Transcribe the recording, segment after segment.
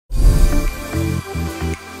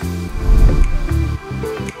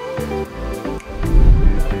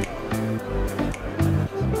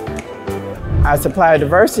Our supplier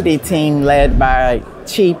diversity team, led by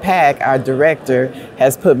Chi Pak, our director,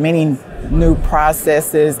 has put many new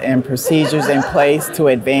processes and procedures in place to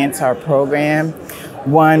advance our program.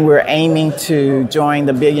 One, we're aiming to join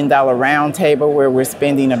the $1 billion roundtable, where we're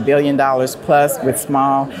spending $1 billion plus with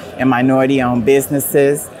small and minority-owned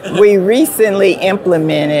businesses. We recently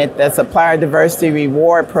implemented the Supplier Diversity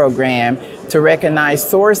Reward Program to recognize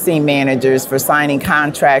sourcing managers for signing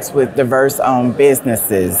contracts with diverse-owned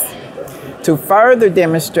businesses. To further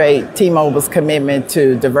demonstrate T-Mobile's commitment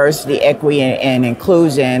to diversity, equity, and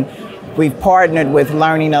inclusion, we've partnered with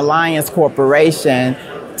Learning Alliance Corporation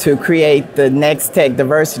to create the NextTech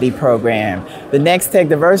Diversity Program. The NextTech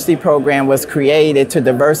Diversity Program was created to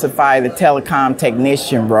diversify the telecom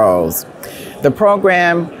technician roles. The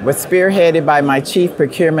program was spearheaded by my Chief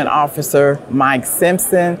Procurement Officer, Mike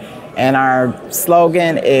Simpson, and our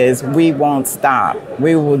slogan is, "We won't stop."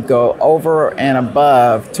 We will go over and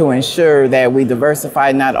above to ensure that we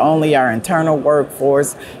diversify not only our internal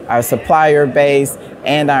workforce, our supplier base,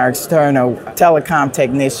 and our external telecom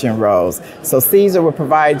technician roles. So Cesar will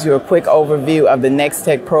provide you a quick overview of the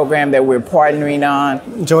NextTech program that we're partnering on.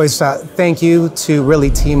 Joyce, thank you to really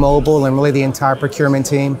T-Mobile and really the entire procurement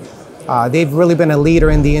team. They've really been a leader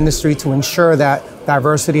in the industry to ensure that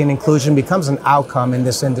diversity and inclusion becomes an outcome in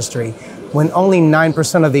this industry. When only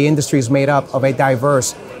 9% of the industry is made up of a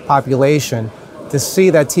diverse population, to see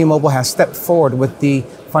that T-Mobile has stepped forward with the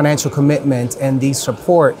financial commitment and the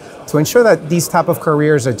support to ensure that these type of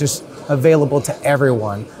careers are just available to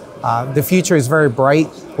everyone. The future is very bright.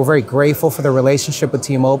 We're very grateful for the relationship with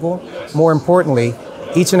T-Mobile. More importantly,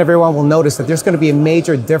 each and every one will notice that there's going to be a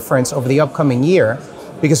major difference over the upcoming year,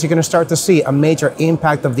 because you're going to start to see a major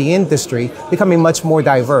impact of the industry becoming much more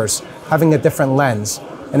diverse, having a different lens.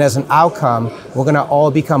 And as an outcome, we're going to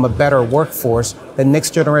all become a better workforce. The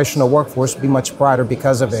next generational workforce will be much brighter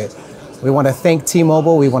because of it. We want to thank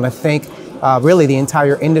T-Mobile. We want to thank really the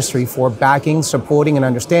entire industry for backing, supporting, and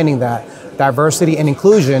understanding that diversity and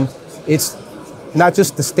inclusion, it's not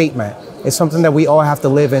just a statement. It's something that we all have to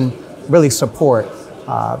live and really support.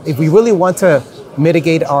 If we really want to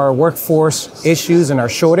mitigate our workforce issues and our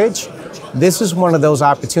shortage, this is one of those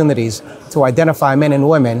opportunities to identify men and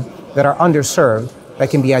women that are underserved, that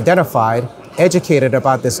can be identified, educated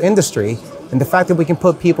about this industry, and the fact that we can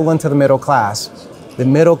put people into the middle class. The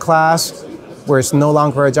middle class, where it's no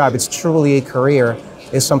longer a job, it's truly a career,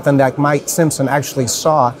 is something that Mike Simpson actually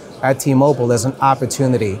saw at T-Mobile as an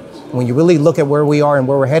opportunity. When you really look at where we are and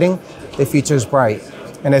where we're heading, the future is bright.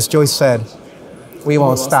 And as Joyce said, we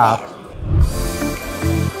won't stop.